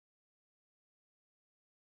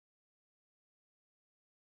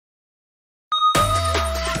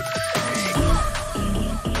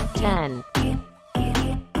10,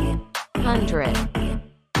 100,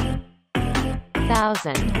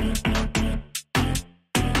 1,000,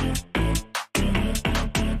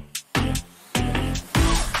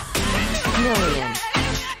 million,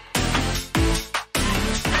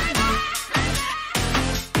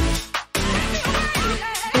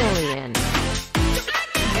 billion,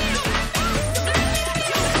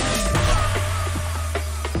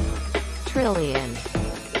 trillion,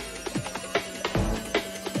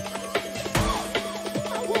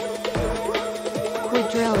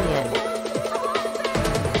 quadrillion,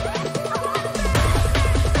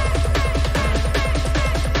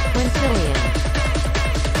 quintillion,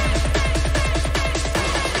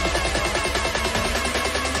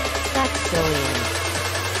 sextillion,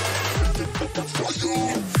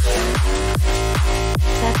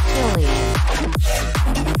 septillion,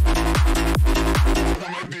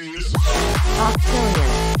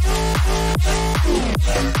 octillion,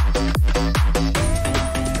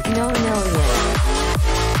 nonillion,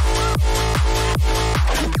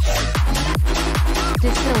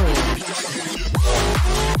 decillion,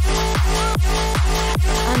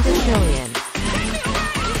 undecillion,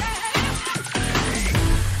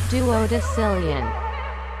 duodecillion,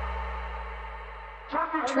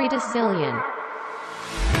 tridecillion,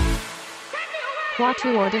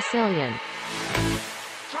 quatuordecillion,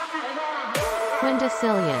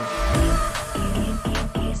 quindecillion,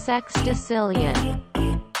 sexdecillion,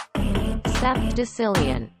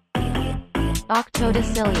 septdecillion,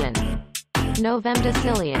 octodecillion,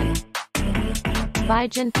 novendecillion,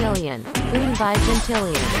 vigintillion,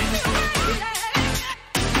 Unvigintillion,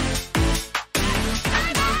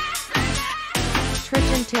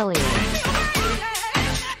 Trigintillion,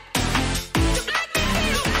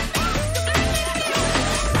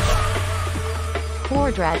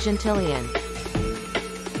 Quadragintillion,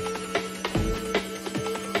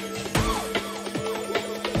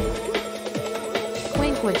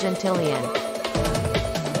 Quinquinquagintillion,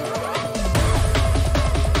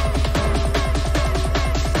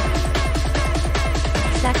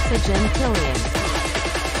 Tresexagintillion,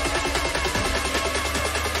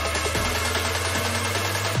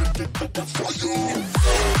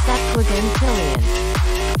 Septemoctogintillion,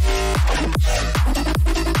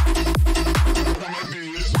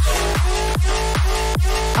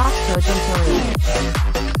 Octogentillion,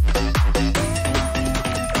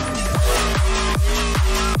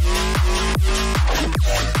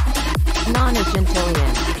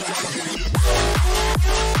 Nonagentillion,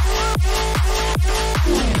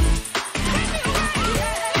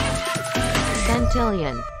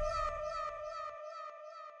 Septentillion,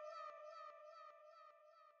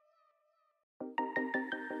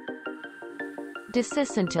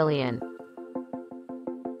 Undecicentillion,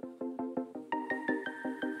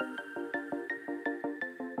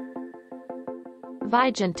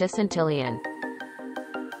 Vigenticentillion,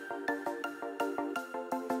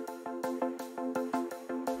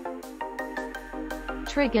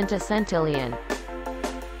 Trigintacentillion,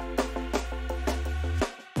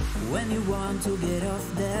 when you want to get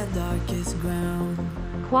off the darkest ground,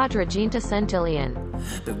 Quintrigintacentillion,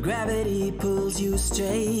 the gravity pulls you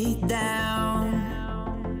straight down.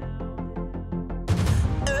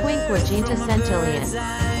 Quinquinquagintacentillion,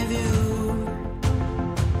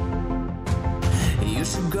 you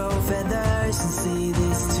should grow feathers and see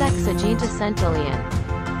this too. Tresexagintacentillion,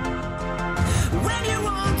 When you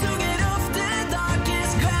want to get off the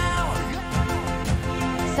darkest ground,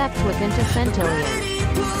 Septemoctogintacentillion, gravity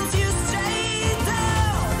pulls you straight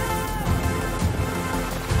down.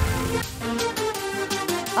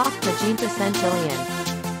 Octogenitacentillion,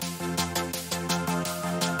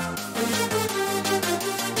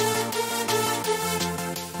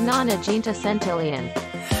 Nonagentillion,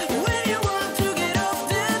 When you want to get off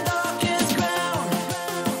the darkest ground,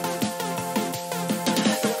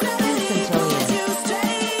 gravity pulls you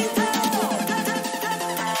straight down.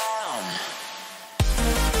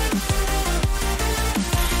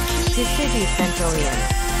 Undecicentillion,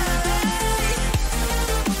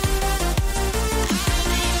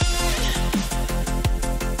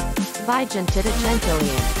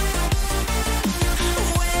 Vigentiducentillion,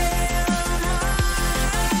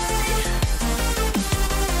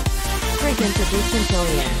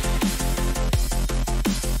 Trigintiducentillion,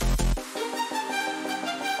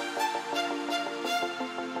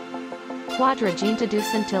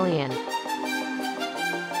 Quadragintacentillion,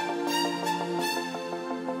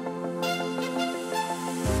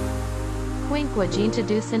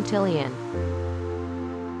 Quinquinquagintacentillion,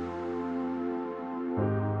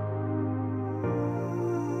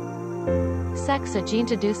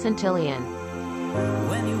 Tresexagintillion,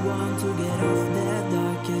 When you want to get off the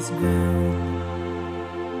darkest darkest ground.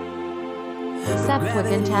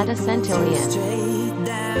 Septensexagintillion. Straight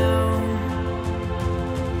down.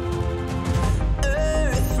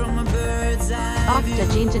 Earth from a bird's eye view.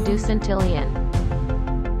 Untrigintaducentillion.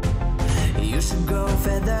 You should grow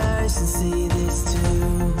feathers and see this too.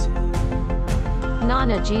 When you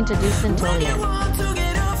Noventrigintacentillion. want to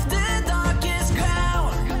get off the darkest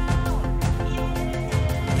ground,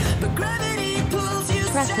 but gravity pulls you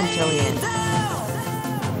Trescentillion. straight down.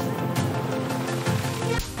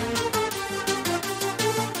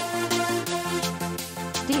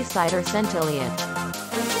 Undecicentillion.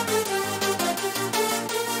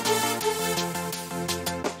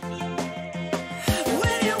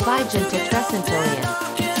 When you want to get off the Trescentillion.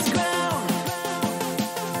 darkest ground,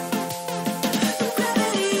 but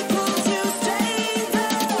gravity pulls you straight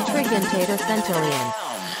down. Untrigintacentillion.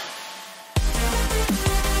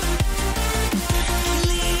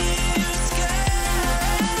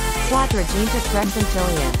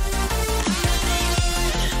 Quinquinquagintacentillion.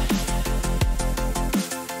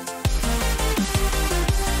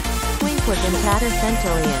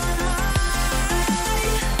 Quinquinquagintacentillion.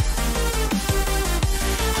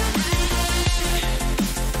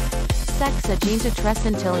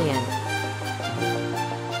 Tresexagintacentillion.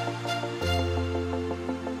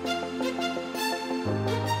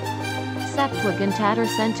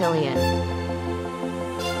 Septemoctogintacentillion.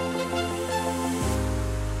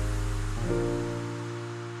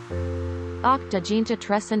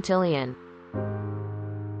 Octogentatrecentillion.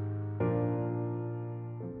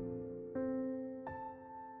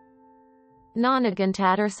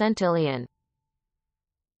 Novenecentacentillion.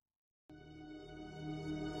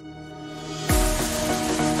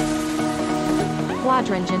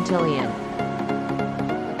 Quinquinquagintillion.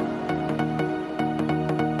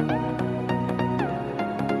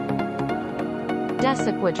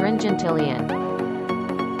 Undecicentillion.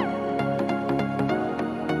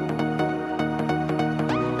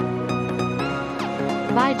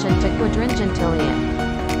 Quinquinquagintillion.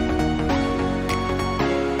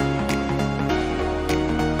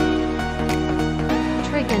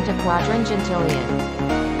 Untrigintacentillion.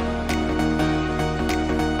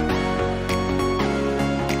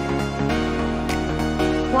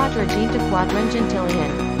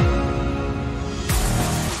 Quintrigintacentillion.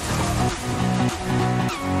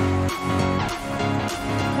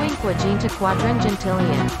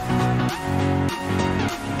 Quinquinquagintacentillion.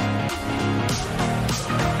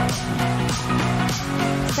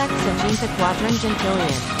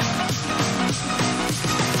 Tresexagintillion.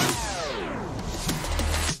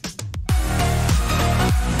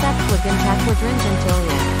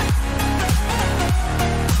 Septenquadragintillion.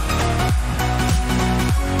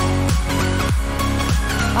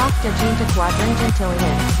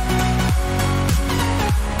 Octogentillion.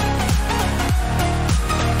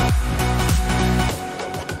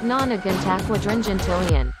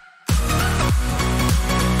 Novenquinquagintillion.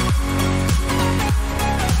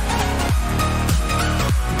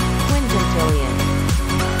 Quindecillion.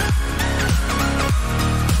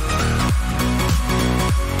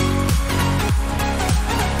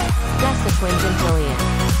 Undecicentillion.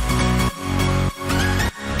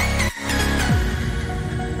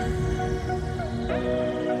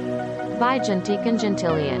 Novendecicentillion.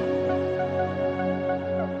 Untrigintacentillion.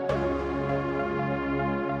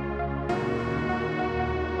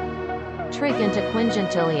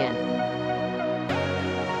 Quinquinquagintillion.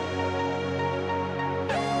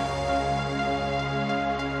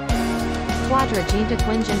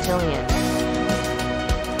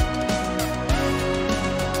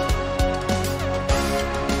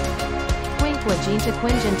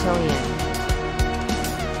 Quinquinquagintillion.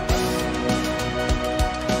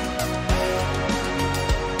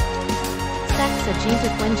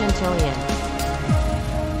 Tresexagintillion.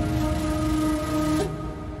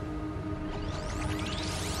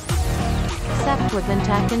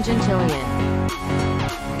 Septemoctogintillion.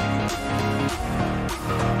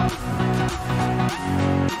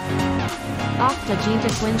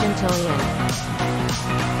 Octogentillion.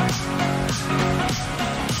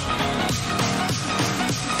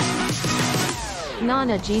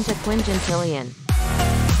 Novenquinquagintillion.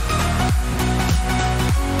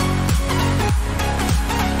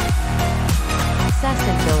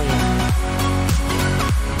 Trescentillion.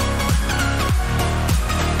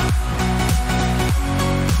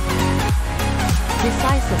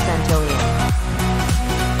 Undecicentillion.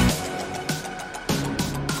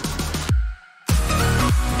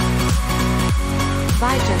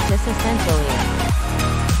 Novendecicentillion.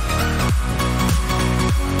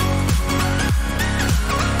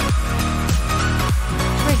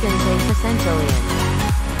 Quinquinquagintacentillion.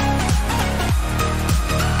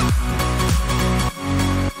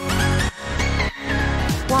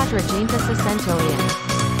 Undecicentillion.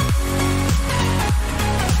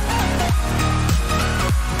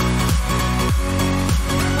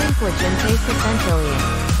 Quinquinquagintacentillion.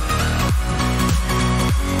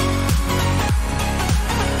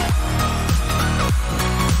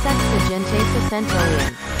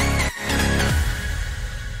 Septensexagintacentillion.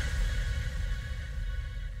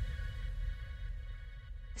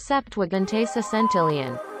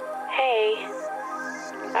 Septuagintacentillion. Hey,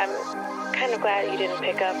 I'm kind of glad you didn't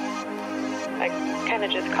pick up. I kind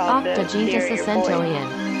of just called to hear your voice. Octogintacentillion.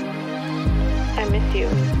 I miss you.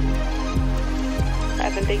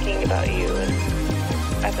 I've been thinking about you, and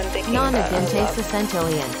I've been thinking about our love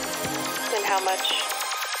Noventicentilion. and how much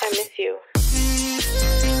I miss you.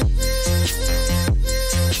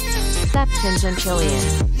 Septenducentillion.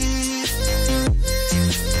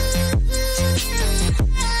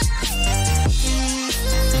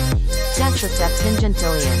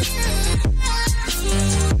 Septenducentillion.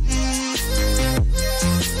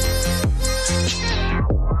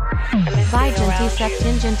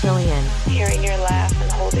 Septenducentillion. Hearing your laugh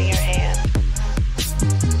and holding your hand.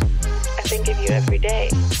 I think of you every day.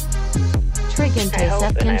 I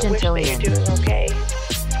hope and I wish that Trigintacentillion. you're doing okay.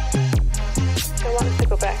 I want us to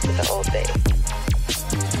go back to the old days.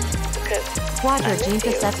 Because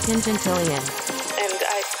Quintrigintacentillion. and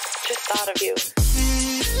I just thought of you.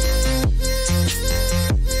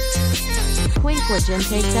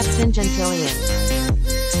 Quinquinquagintacentillion.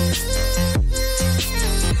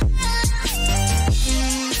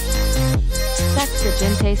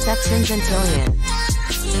 Tresexagintacentillion.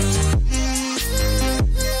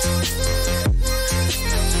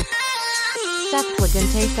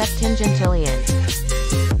 Septuagintacentillion.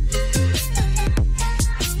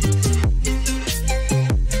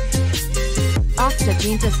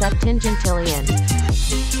 Octogintacentillion.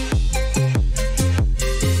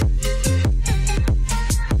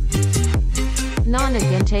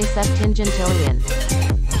 Noventicentacentillion.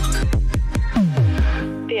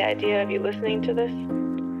 The idea of you listening to this,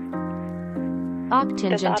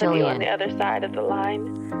 the thought of you on Octogintillion. the other side of the line,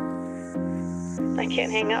 I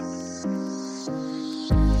can't hang up.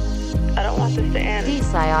 I don't want this to end.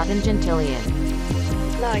 Undecicentillion.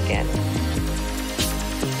 Not again.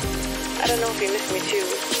 I don't know if you miss me too,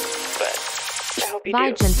 but I hope you do.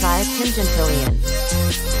 Vigenticentillion.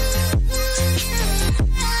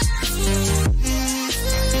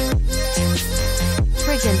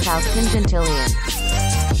 Trigintacentillion.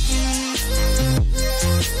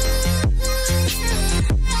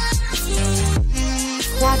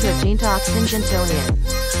 Quintrigintacentillion.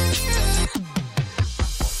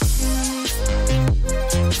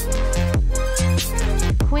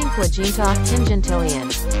 Quinquinquagintacentillion.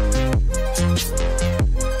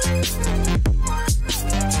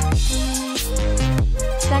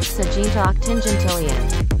 Tresexagintacentillion.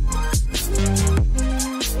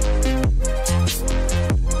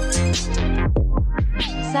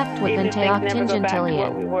 Even if things never go back to what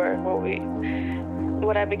Septenquadragintacentillion. we were,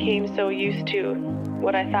 what I became so used to,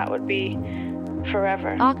 what I thought would be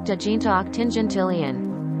forever. Octogintacentillion.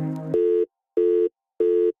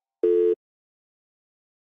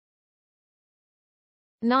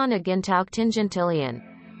 Novenceptuagintillion.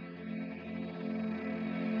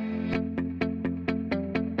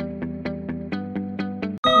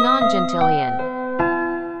 Nongentillion.